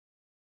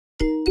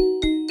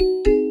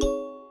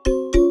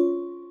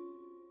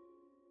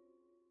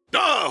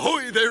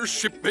there,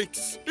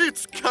 shipmates.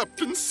 It's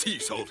Captain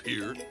Seasalt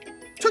here.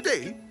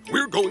 Today,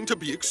 we're going to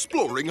be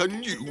exploring a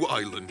new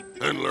island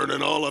and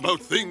learning all about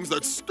things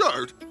that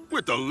start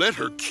with the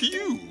letter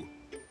Q.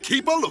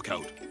 Keep a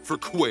lookout for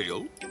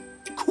quail,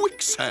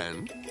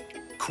 quicksand,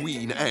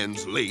 Queen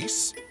Anne's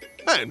lace,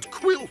 and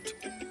quilt.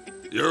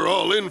 You're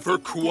all in for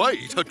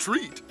quite a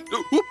treat.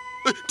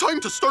 Time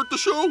to start the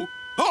show.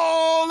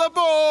 All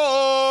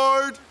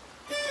aboard!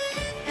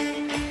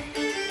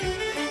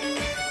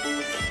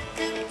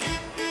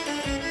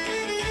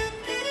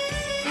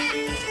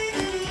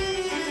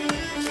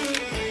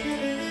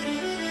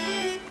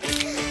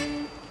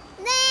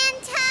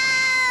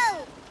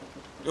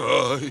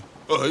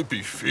 I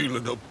be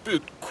feeling a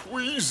bit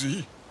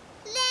queasy.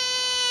 Lento!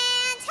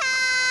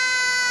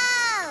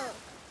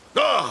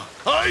 Ah,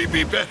 I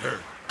be better.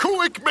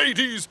 Quick,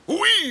 mateys,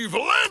 we've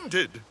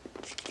landed.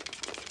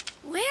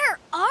 Where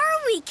are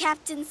we,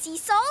 Captain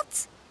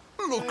Seasalt?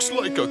 Looks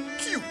like a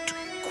cute,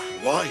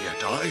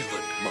 quiet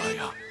island,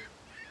 Maya.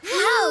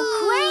 How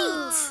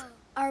quaint!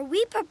 Are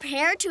we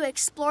prepared to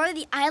explore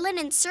the island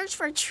and search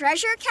for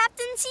treasure,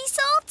 Captain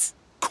Seasalt?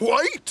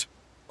 Quite!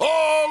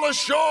 All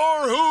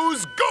ashore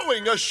who's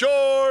going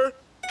ashore!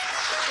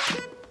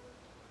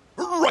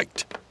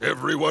 Right.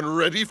 Everyone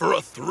ready for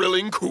a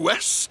thrilling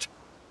quest?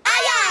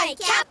 Aye, aye,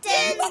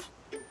 Captain!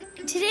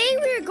 Today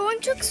we are going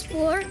to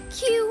explore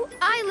Q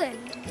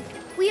Island.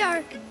 We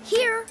are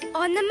here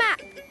on the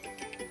map.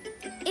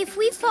 If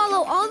we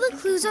follow all the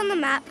clues on the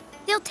map,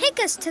 they'll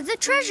take us to the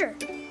treasure.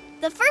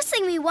 The first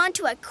thing we want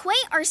to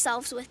acquaint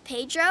ourselves with,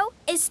 Pedro,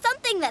 is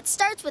something that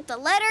starts with the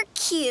letter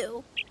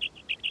Q.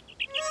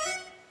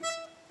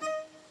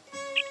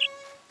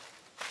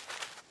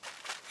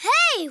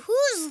 Hey,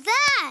 who's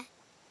that?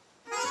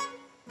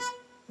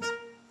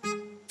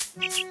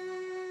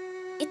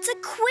 It's a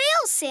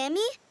quail, Sammy.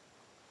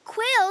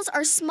 Quails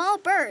are small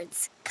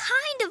birds,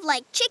 kind of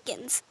like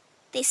chickens.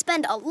 They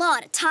spend a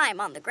lot of time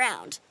on the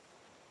ground.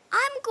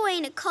 I'm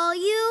going to call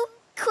you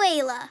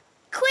Quaila.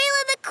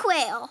 Quaila the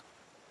quail.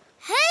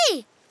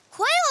 Hey,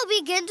 quail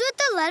begins with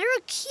the letter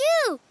Q,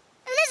 and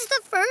it's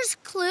the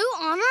first clue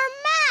on our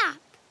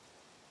map.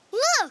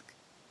 Look,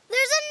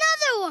 there's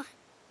another one.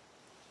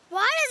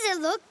 Why does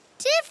it look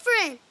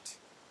different?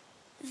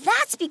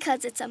 That's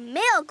because it's a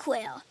male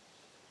quail.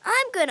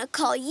 I'm gonna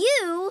call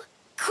you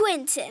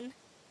Quentin.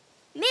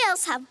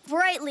 Males have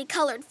brightly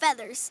colored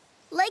feathers,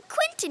 like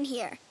Quentin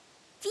here.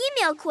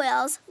 Female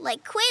quails,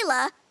 like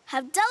Quaila,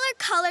 have duller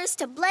colors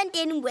to blend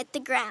in with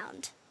the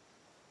ground.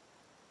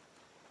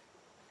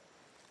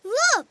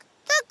 Look,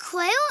 the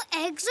quail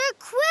eggs are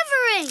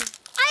quivering.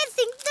 I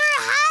think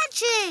they're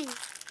hatching.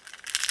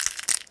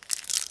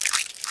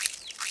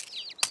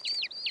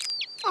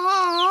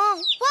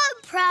 Aw,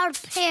 what proud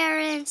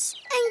parents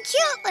and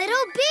cute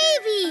little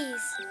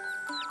babies.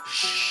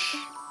 Shh.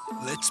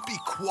 Let's be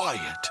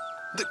quiet.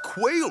 The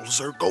quails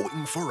are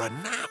going for a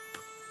nap.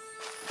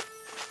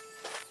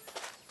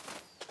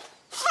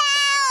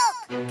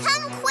 Help!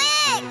 Come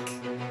quick!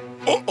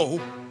 Uh-oh.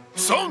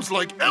 Sounds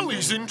like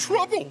Ellie's in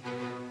trouble.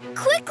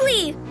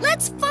 Quickly,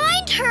 let's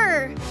find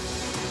her!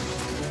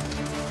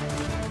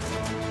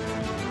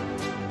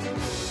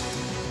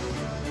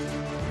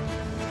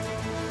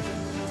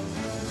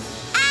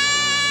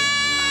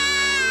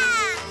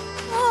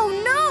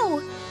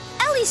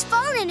 Ellie's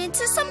fallen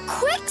into some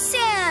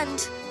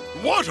quicksand.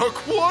 What a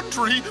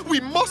quandary!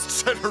 We must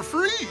set her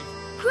free.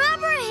 Grab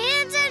her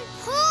hands and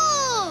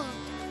pull.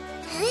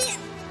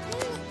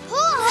 Pull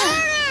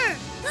harder.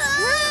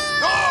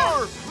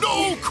 Arrrr!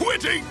 No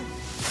quitting!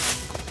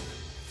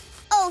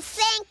 Oh,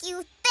 thank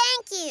you,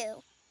 thank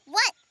you.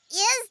 What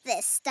is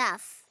this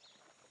stuff?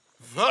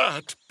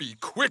 That be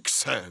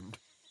quicksand.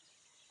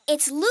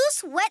 It's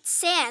loose, wet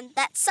sand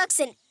that sucks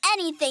in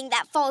anything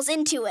that falls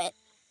into it.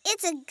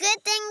 It's a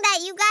good thing that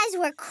you guys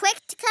were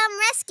quick to come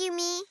rescue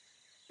me.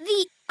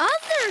 The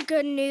other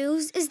good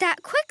news is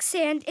that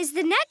quicksand is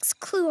the next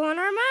clue on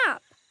our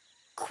map.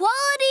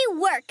 Quality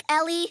work,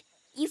 Ellie.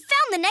 You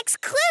found the next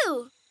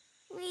clue.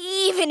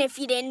 Even if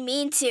you didn't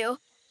mean to.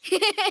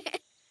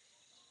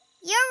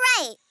 You're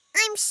right.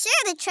 I'm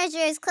sure the treasure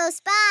is close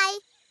by.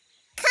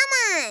 Come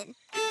on.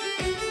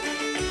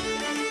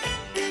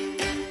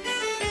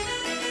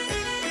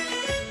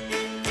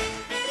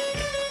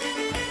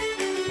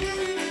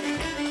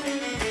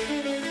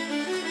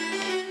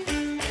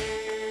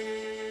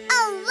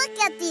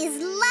 At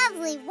these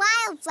lovely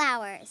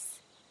wildflowers.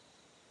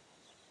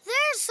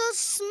 They're so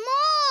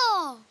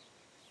small.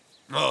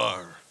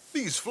 Arrrr,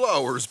 these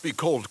flowers be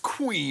called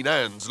Queen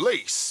Anne's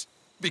lace.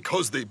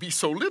 Because they be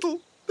so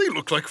little, they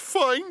look like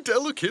fine,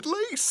 delicate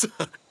lace.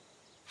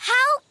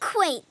 How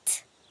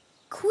quaint.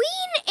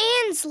 Queen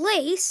Anne's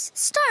lace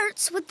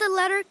starts with the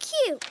letter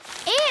Q,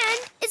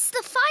 and it's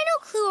the final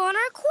clue on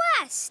our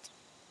quest.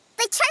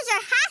 The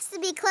treasure has to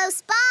be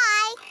close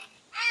by.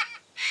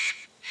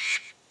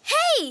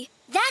 Hey!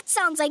 That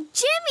sounds like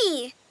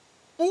Jimmy.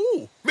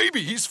 Oh,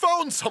 maybe he's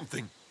found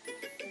something.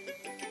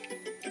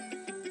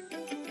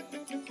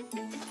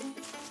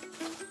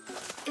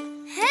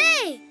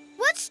 Hey,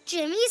 what's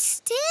Jimmy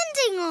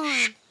standing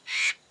on?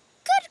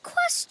 Good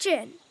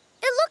question.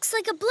 It looks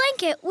like a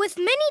blanket with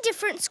many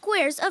different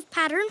squares of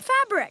patterned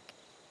fabric.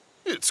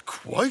 It's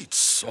quite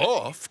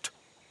soft.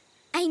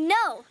 I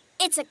know.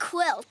 It's a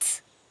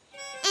quilt.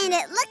 And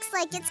it looks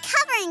like it's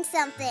covering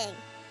something.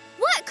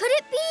 What could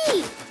it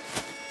be?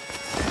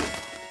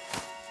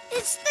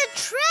 It's the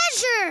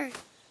treasure!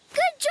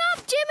 Good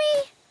job,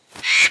 Jimmy!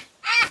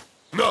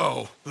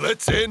 Now,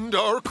 let's end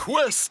our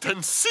quest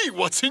and see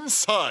what's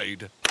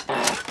inside.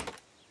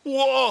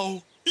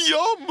 Wow!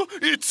 Yum!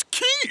 It's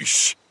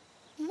quiche!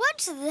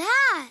 What's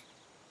that?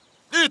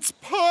 It's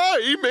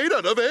pie made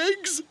out of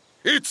eggs.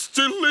 It's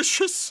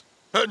delicious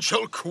and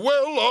shall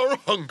quell our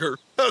hunger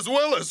as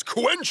well as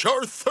quench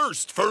our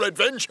thirst for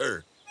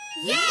adventure.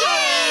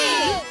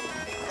 Yay!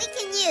 We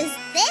can use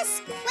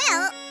this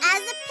quilt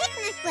as a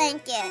picnic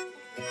blanket.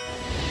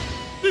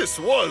 This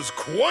was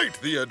quite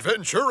the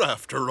adventure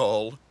after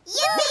all.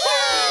 Yippee!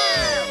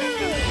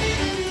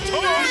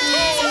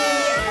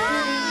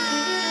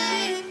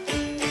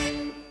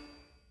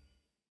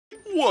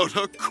 What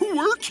a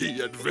quirky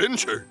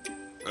adventure.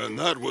 And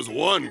that was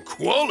one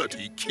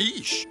quality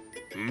quiche.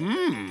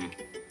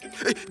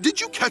 Did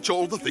you catch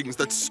all the things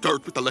that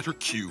start with the letter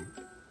Q?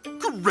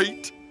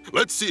 Great.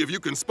 Let's see if you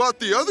can spot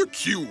the other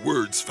Q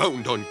words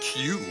found on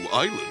Q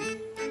Island.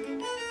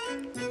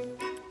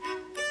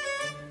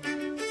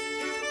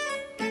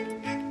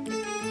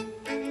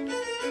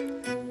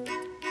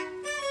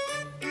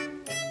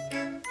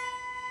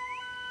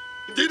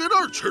 Did an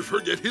archer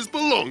forget his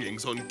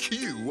belongings on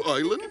Q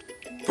Island?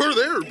 For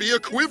there be a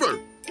quiver.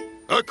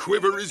 A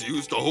quiver is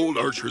used to hold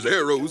archers'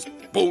 arrows,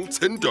 bolts,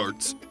 and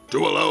darts to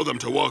allow them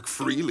to walk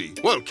freely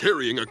while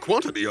carrying a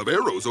quantity of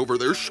arrows over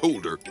their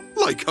shoulder,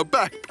 like a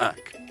backpack.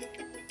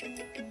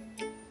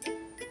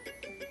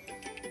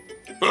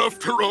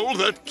 After all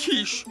that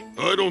quiche,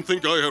 I don't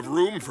think I have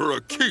room for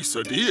a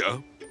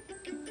quesadilla.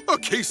 A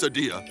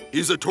quesadilla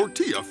is a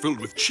tortilla filled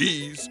with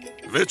cheese,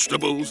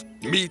 vegetables,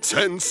 meats,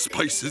 and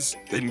spices,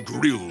 then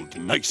grilled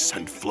nice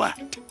and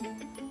flat.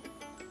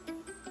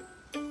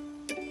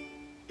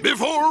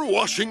 Before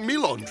washing me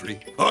laundry,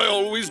 I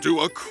always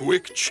do a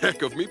quick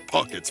check of me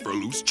pockets for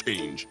loose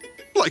change,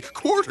 like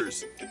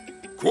quarters.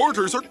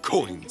 Quarters are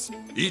coins,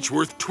 each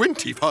worth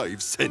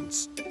 25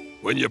 cents.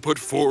 When you put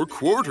 4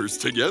 quarters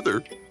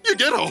together, you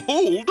get a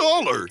whole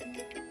dollar.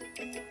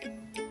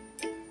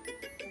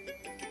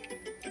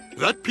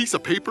 That piece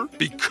of paper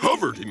be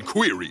covered in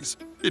queries.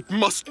 It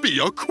must be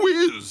a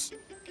quiz.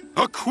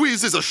 A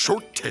quiz is a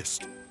short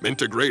test meant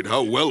to grade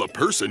how well a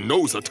person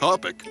knows a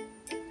topic.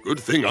 Good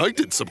thing I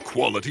did some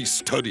quality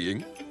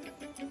studying.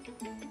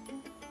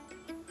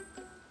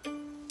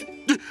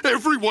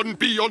 Everyone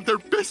be on their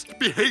best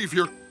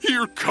behavior.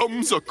 Here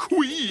comes a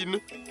queen.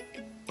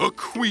 A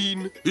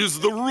queen is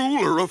the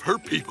ruler of her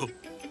people.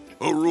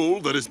 A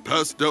role that is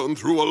passed down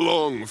through a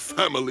long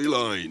family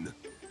line.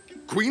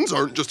 Queens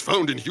aren't just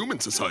found in human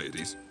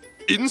societies.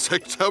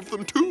 Insects have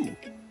them too.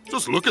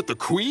 Just look at the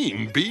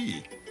queen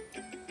bee.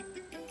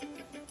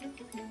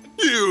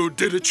 You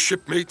did it,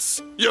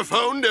 shipmates. You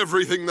found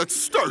everything that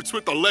starts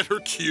with the letter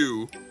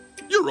Q.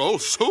 You're all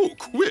so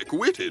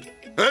quick-witted.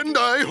 And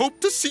I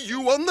hope to see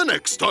you on the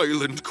next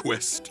island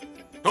quest.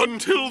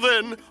 Until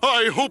then,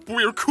 I hope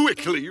we're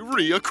quickly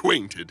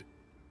reacquainted.